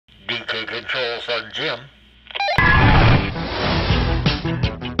Control, Sergeant Jim.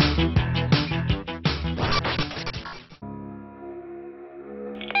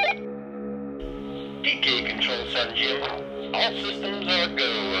 DK Control, Sergeant Jim. All systems are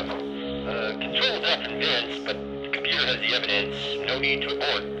go. Control's not convinced, but the computer has the evidence. No need to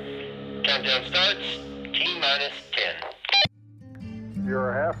abort. Countdown starts. T-minus 10.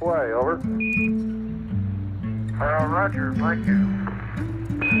 You're halfway, over. Roger, thank you.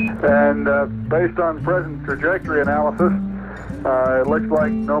 And based on present trajectory analysis, it looks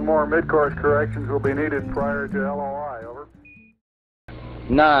like no more mid-course corrections will be needed prior to LOI, over.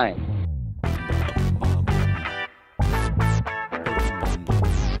 9.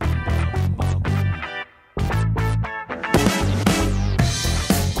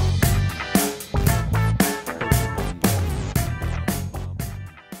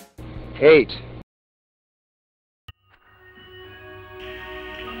 8.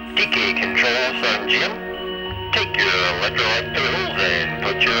 DK Control, Sergeant Jim. Take your electrolyte pills and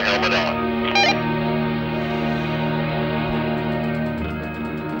put your helmet on.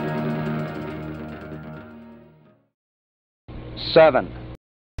 7.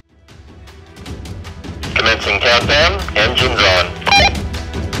 Commencing countdown. Engines on.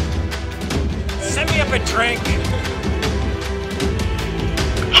 Send me up a drink.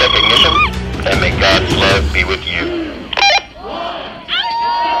 Check ignition, and may God's love be with you.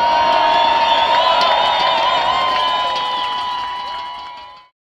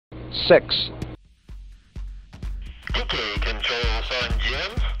 6. DK Control, Sergeant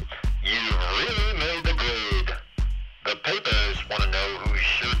Jim. You've really made the grade. The papers want to know whose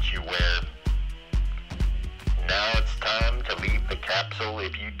shirts you wear. Now it's time to leave the capsule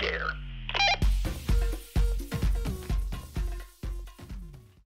if you dare.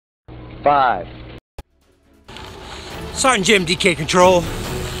 5. Sergeant Jim, DK Control.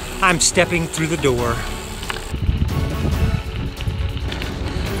 I'm stepping through the door.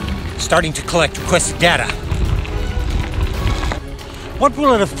 Starting to collect requested data. What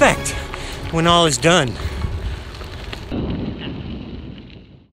will it affect when all is done?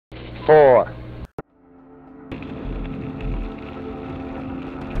 4.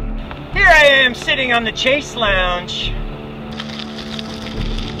 Here I am sitting on the chase lounge.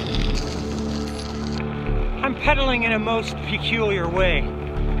 I'm pedaling in a most peculiar way.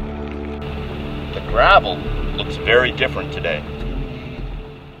 The gravel looks very different today.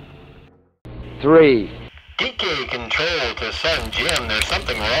 3. DK Control to Sergeant Jim, there's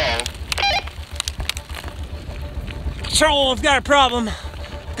something wrong. Control, I've got a problem.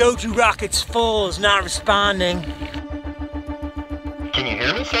 Go-to rocket's full is not responding. Can you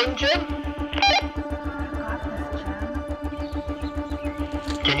hear me, Sergeant Jim?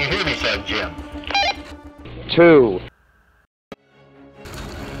 Can you hear me, Sergeant Jim? 2.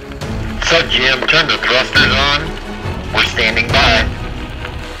 Sergeant Jim, turn the thrusters on. We're standing by.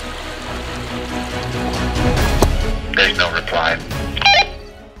 There's no reply.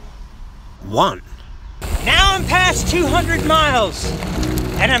 1. Now I'm past 200 miles,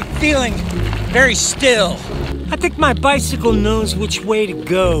 and I'm feeling very still. I think my bicycle knows which way to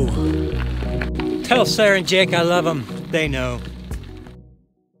go. Tell Sarah and Jake I love them. They know.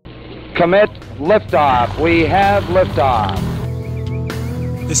 Commit liftoff. We have liftoff.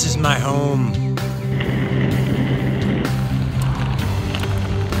 This is my home.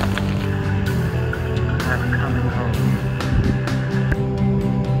 I'm coming home.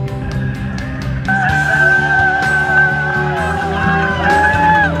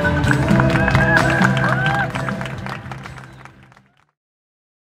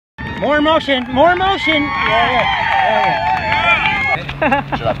 More motion, more motion. Yeah.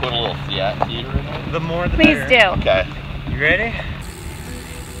 Should I put a little theater in it? The more the Please better. do. Okay. You ready?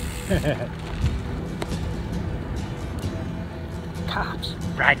 Cops,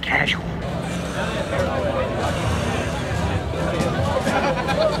 ride casual.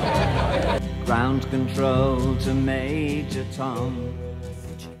 Ground control to Major Tom.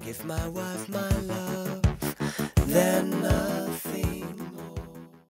 Give my wife my love, then